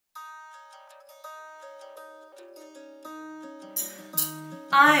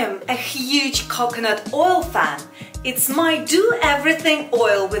I am a huge coconut oil fan. It's my do-everything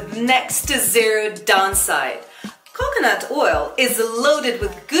oil with next to zero downside. Coconut oil is loaded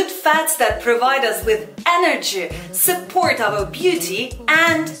with good fats that provide us with energy, support our beauty,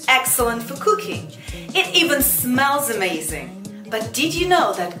 and excellent for cooking. It even smells amazing. But did you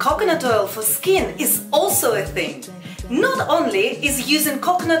know that coconut oil for skin is also a thing? Not only is using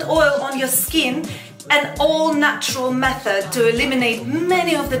coconut oil on your skin an all-natural method to eliminate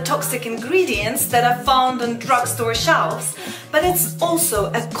many of the toxic ingredients that are found on drugstore shelves, but it's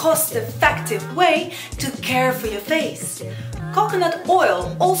also a cost-effective way to care for your face. Coconut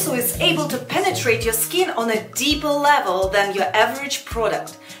oil also is able to penetrate your skin on a deeper level than your average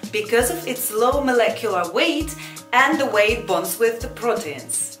product because of its low molecular weight and the way it bonds with the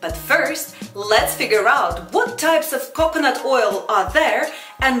proteins. But first, let's figure out what types of coconut oil are there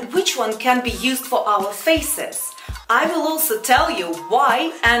and which one can be used for our faces. I will also tell you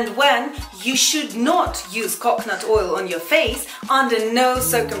why and when you should not use coconut oil on your face under no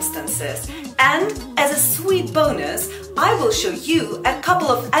circumstances. And as a sweet bonus, I will show you a couple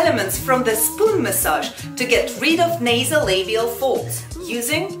of elements from the spoon massage to get rid of nasolabial folds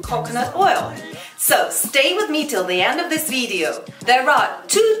using coconut oil. So stay with me till the end of this video. There are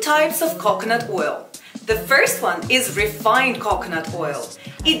two types of coconut oil. The first one is refined coconut oil.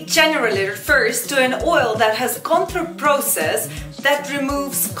 It generally refers to an oil that has gone through a process that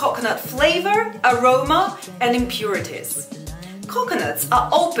removes coconut flavor, aroma, and impurities. Coconuts are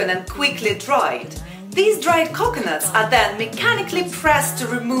open and quickly dried. These dried coconuts are then mechanically pressed to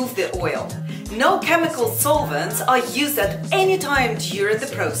remove the oil. No chemical solvents are used at any time during the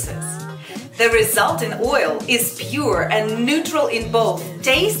process. The resulting oil is pure and neutral in both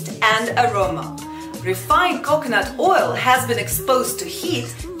taste and aroma. Refined coconut oil has been exposed to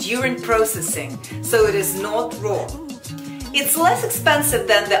heat during processing, so it is not raw. It's less expensive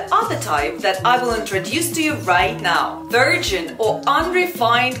than the other type that I will introduce to you right now: virgin or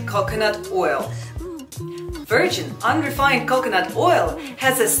unrefined coconut oil. Virgin unrefined coconut oil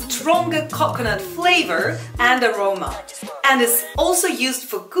has a stronger coconut flavor and aroma and is also used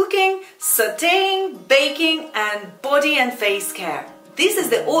for cooking, sautéing, baking, and body and face care. This is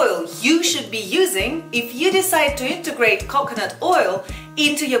the oil you should be using if you decide to integrate coconut oil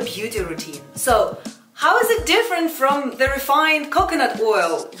into your beauty routine. So, how is it different from the refined coconut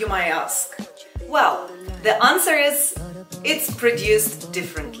oil, you might ask? Well, the answer is it's produced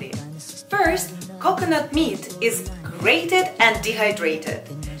differently. First, coconut meat is grated and dehydrated.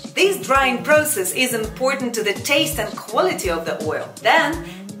 This drying process is important to the taste and quality of the oil. Then,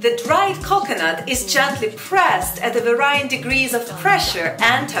 the dried coconut is gently pressed at a varying degrees of pressure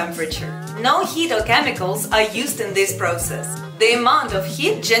and temperature. No heat or chemicals are used in this process. The amount of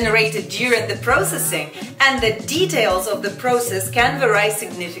heat generated during the processing and the details of the process can vary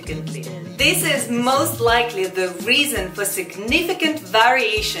significantly. This is most likely the reason for significant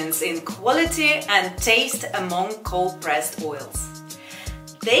variations in quality and taste among cold-pressed oils.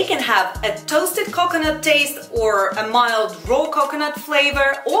 They can have a toasted coconut taste or a mild raw coconut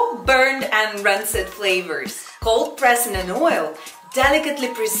flavor or burned and rancid flavors. Cold pressing an oil delicately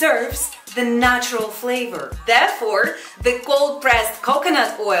preserves the natural flavor. Therefore, the cold-pressed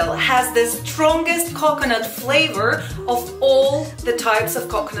coconut oil has the strongest coconut flavor of all the types of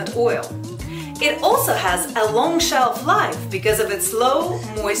coconut oil. It also has a long shelf life because of its low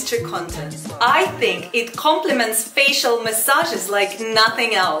moisture content. I think it complements facial massages like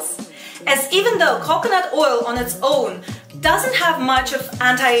nothing else, as even though coconut oil on its own doesn't have much of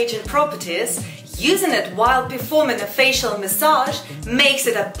anti-aging properties, using it while performing a facial massage makes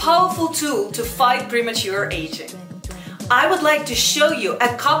it a powerful tool to fight premature aging. I would like to show you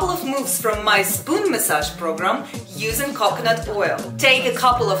a couple of moves from my spoon massage program using coconut oil. Take a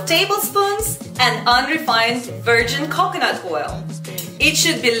couple of tablespoons and unrefined virgin coconut oil. It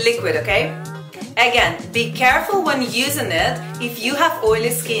should be liquid, okay? Again, be careful when using it if you have oily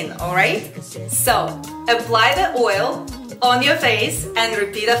skin, alright? So, apply the oil on your face and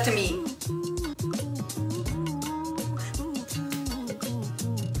repeat after me.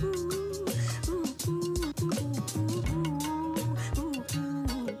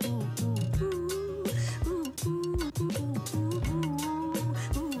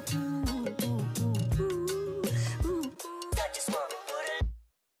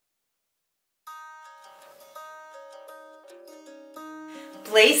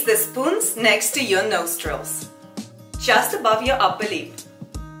 Place the spoons next to your nostrils, just above your upper lip.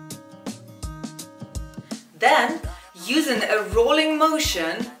 Then, using a rolling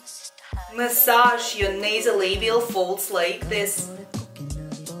motion, massage your nasolabial folds like this.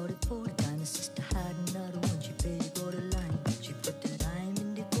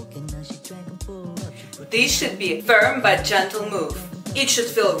 This should be a firm but gentle move. It should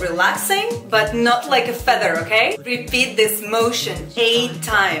feel relaxing, but not like a feather, okay? Repeat this motion 8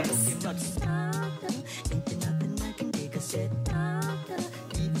 times.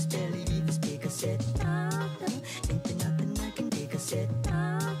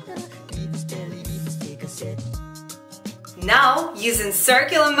 Now, using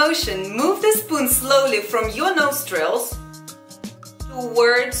circular motion, move the spoon slowly from your nostrils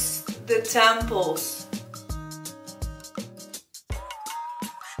towards the temples.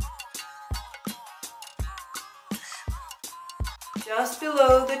 Just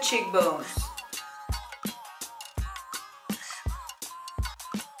below the cheekbones.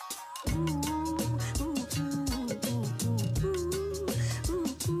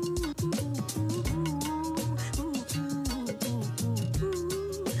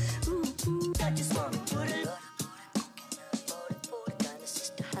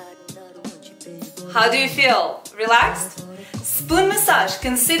 How do you feel? Relaxed? Spoon massage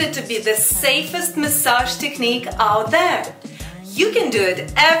considered to be the safest massage technique out there. You can do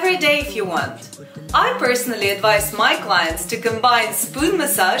it every day if you want. I personally advise my clients to combine spoon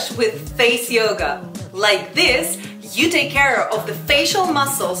massage with face yoga. Like this, you take care of the facial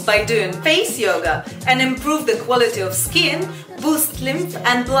muscles by doing face yoga and improve the quality of skin, boost lymph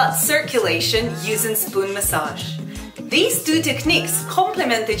and blood circulation using spoon massage. These two techniques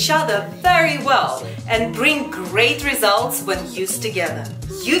complement each other very well and bring great results when used together.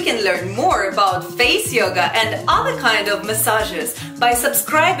 You can learn more about face yoga and other kind of massages by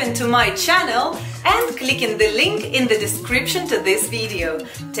subscribing to my channel and clicking the link in the description to this video.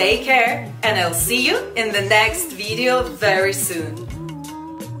 Take care, and I'll see you in the next video very soon.